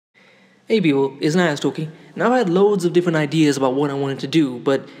Hey people, it's Nias talking. Now I had loads of different ideas about what I wanted to do,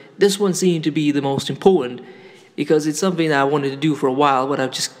 but this one seemed to be the most important because it's something that I wanted to do for a while, but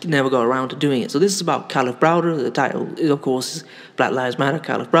I've just never got around to doing it. So this is about Kalief Browder. The title, of course, is Black Lives Matter,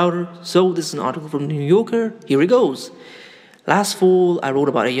 Kalief Browder. So this is an article from the New Yorker. Here it goes. Last fall, I wrote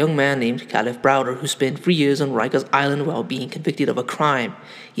about a young man named Kalief Browder who spent 3 years on Rikers Island while being convicted of a crime.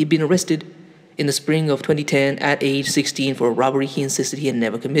 He'd been arrested in the spring of 2010 at age 16 for a robbery he insisted he had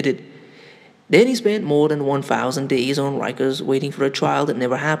never committed. Then he spent more than 1,000 days on Rikers waiting for a trial that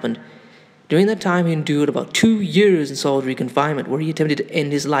never happened. During that time, he endured about 2 years in solitary confinement, where he attempted to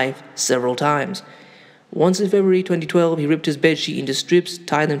end his life several times. Once in February 2012, he ripped his bedsheet into strips,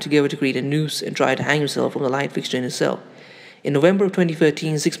 tied them together to create a noose, and tried to hang himself from the light fixture in his cell. In November of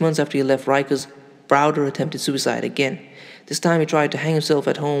 2013, 6 months after he left Rikers, Browder attempted suicide again. This time he tried to hang himself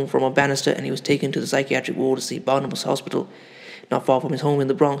at home from a banister, and he was taken to the psychiatric ward at St. Barnabas Hospital, not far from his home in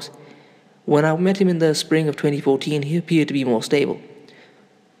the Bronx. When I met him in the spring of 2014, he appeared to be more stable.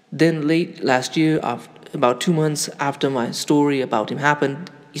 Then late last year, about 2 months after my story about him happened,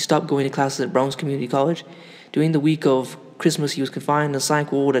 he stopped going to classes at Bronx Community College. During the week of Christmas, he was confined in a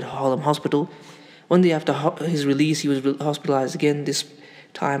psych ward at Harlem Hospital. One day after his release, he was hospitalized again, this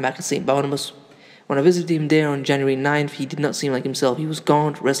time back at St. Barnabas. When I visited him there on January 9th, he did not seem like himself. He was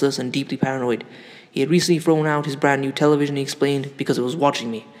gaunt, restless, and deeply paranoid. He had recently thrown out his brand new television, he explained, because it was watching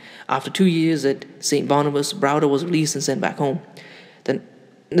me. After 2 years at St. Barnabas, Browder was released and sent back home. Then,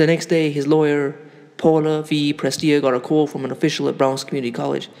 the next day, his lawyer, Paula V. Prestia, got a call from an official at Bronx Community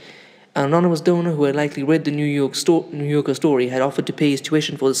College. An anonymous donor who had likely read the New Yorker story had offered to pay his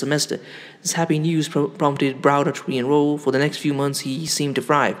tuition for the semester. This happy news prompted Browder to re-enroll. For the next few months, he seemed to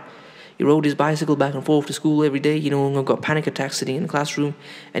thrive. He rode his bicycle back and forth to school every day. He no longer got panic attacks sitting in the classroom,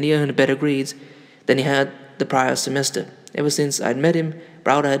 and he earned better grades than he had the prior semester. Ever since I'd met him,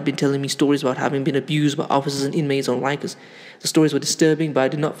 Browder had been telling me stories about having been abused by officers and inmates on Rikers. The stories were disturbing, but I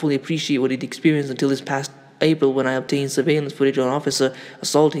did not fully appreciate what he'd experienced until this past April when I obtained surveillance footage of an officer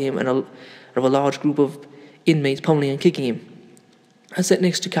assaulting him and of a large group of inmates pummeling and kicking him. I sat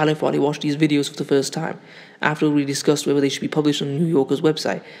next to Kalief while he watched these videos for the first time. After we discussed whether they should be published on the New Yorker's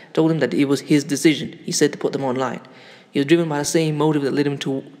website, I told him that it was his decision. He said to put them online. He was driven by the same motive that led him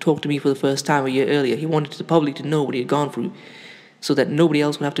to talk to me for the first time a year earlier. He wanted the public to know what he had gone through, so that nobody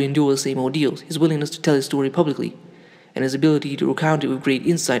else would have to endure the same ordeals. His willingness to tell his story publicly, and his ability to recount it with great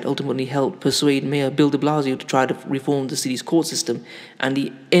insight ultimately helped persuade Mayor Bill de Blasio to try to reform the city's court system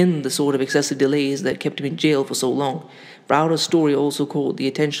and end the sort of excessive delays that kept him in jail for so long. Browder's story also caught the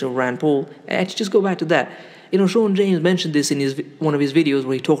attention of Rand Paul. Actually, just go back to that. Sean James mentioned this in one of his videos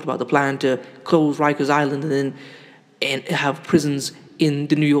where he talked about the plan to close Rikers Island and have prisons in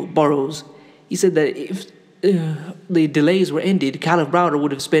the New York boroughs. He said that if the delays were ended, Kalief Browder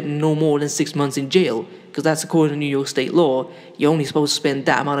would have spent no more than 6 months in jail, because that's according to New York state law. You're only supposed to spend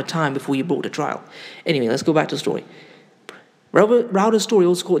that amount of time before you're brought to trial. Anyway, let's go back to the story. Browder's story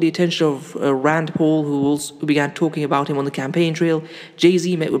also caught the attention of Rand Paul, who began talking about him on the campaign trail.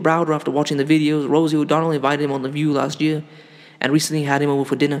 Jay-Z met with Browder after watching the videos. Rosie O'Donnell invited him on The View last year, and recently had him over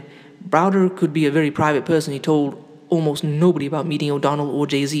for dinner. Browder could be a very private person. He told almost nobody about meeting O'Donnell or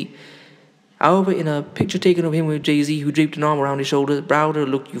Jay-Z. However, in a picture taken of him with Jay-Z, who draped an arm around his shoulders, Browder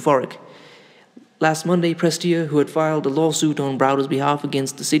looked euphoric. Last Monday, Prestia, who had filed a lawsuit on Browder's behalf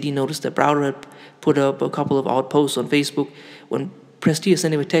against the city, noticed that Browder had put up a couple of odd posts on Facebook. When Prestia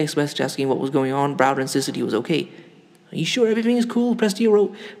sent him a text message asking what was going on, Browder insisted he was okay. "Are you sure everything is cool?" Prestia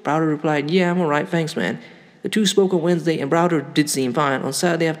wrote. Browder replied, "Yeah, I'm alright, thanks, man." The two spoke on Wednesday, and Browder did seem fine. On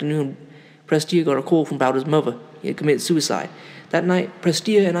Saturday afternoon, Prestia got a call from Browder's mother. He had committed suicide. That night,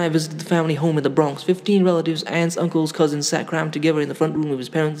 Prestia and I visited the family home in the Bronx. 15 relatives, aunts, uncles, cousins sat crammed together in the front room with his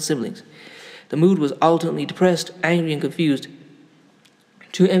parents and siblings. The mood was alternately depressed, angry, and confused.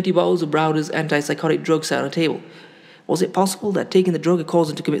 2 empty bottles of Browder's antipsychotic drug sat on a table. Was it possible that taking the drug had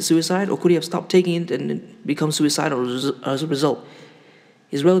caused him to commit suicide, or could he have stopped taking it and become suicidal as a result?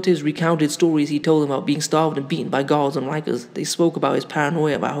 His relatives recounted stories he told them about being starved and beaten by guards on Rikers. They spoke about his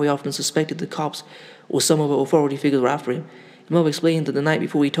paranoia, about how he often suspected the cops or some other authority figures were after him. His mother explained that the night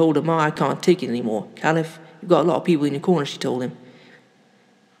before he told her, "Ma, I can't take it anymore. Kalief, you've got a lot of people in your corner," she told him.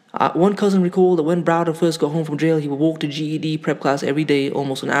 One cousin recalled that when Browder first got home from jail, he would walk to GED prep class every day,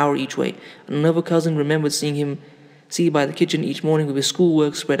 almost an hour each way. Another cousin remembered seeing him seated by the kitchen each morning with his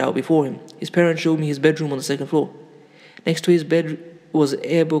schoolwork spread out before him. His parents showed me his bedroom on the 2nd floor. Next to his bed was his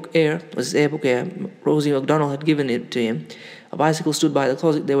Airbook Air. Rosie O'Donnell had given it to him. A bicycle stood by the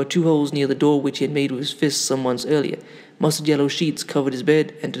closet. There were 2 holes near the door which he had made with his fists some months earlier. Mustard yellow sheets covered his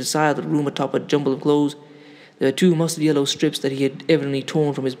bed, and to the side of the room atop a jumble of clothes, There were two mustard yellow strips that he had evidently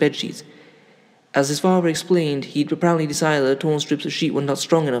torn from his bedsheets. As his father explained, he'd apparently decided that the torn strips of sheet were not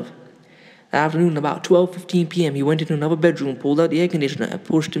strong enough. That afternoon, about 12:15 p.m., he went into another bedroom, pulled out the air conditioner, and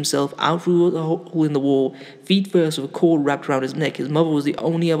pushed himself out through the hole in the wall, feet first, with a cord wrapped around his neck. His mother was the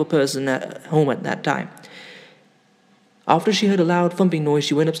only other person at home at that time. After she heard a loud thumping noise,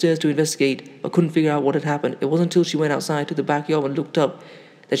 she went upstairs to investigate, but couldn't figure out what had happened. It wasn't until she went outside to the backyard and looked up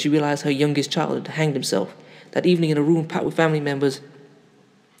that she realized her youngest child had hanged himself. That evening, in a room packed with family members,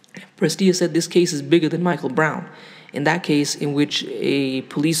 Prestia said this case is bigger than Michael Brown. In that case, in which a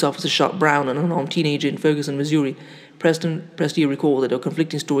police officer shot Brown, an unarmed teenager in Ferguson, Missouri, Prestia recalled that there were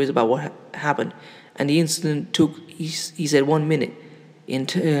conflicting stories about what happened, and the incident took, he said, 1 minute in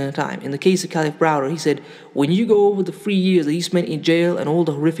time. In the case of Kalief Browder, he said, when you go over the 3 years that he spent in jail and all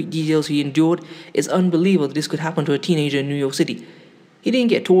the horrific details he endured, it's unbelievable that this could happen to a teenager in New York City. He didn't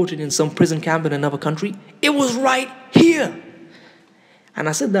get tortured in some prison camp in another country. It was right here. And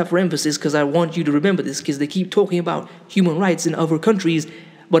I said that for emphasis because I want you to remember this, because they keep talking about human rights in other countries,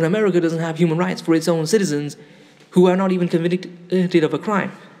 but America doesn't have human rights for its own citizens who are not even convicted of a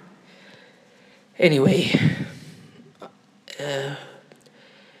crime. Anyway,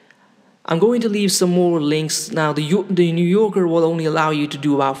 I'm going to leave some more links. Now, the New Yorker will only allow you to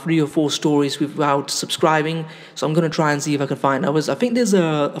do about 3 or 4 stories without subscribing, so I'm going to try and see if I can find others. I think there's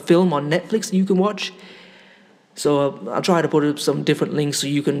a film on Netflix that you can watch. So I'll try to put up some different links so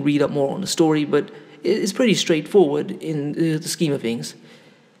you can read up more on the story, but it's pretty straightforward in the scheme of things.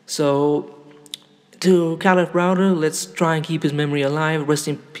 So, to Kalief Browder, let's try and keep his memory alive. Rest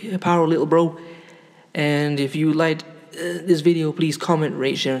in power, little bro. And if you liked this video, please comment,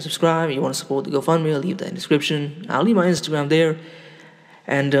 rate, share, and subscribe. If you want to support the GoFundMe, I'll leave that in the description. I'll leave my Instagram there.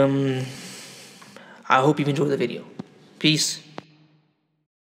 And I hope you've enjoyed the video. Peace.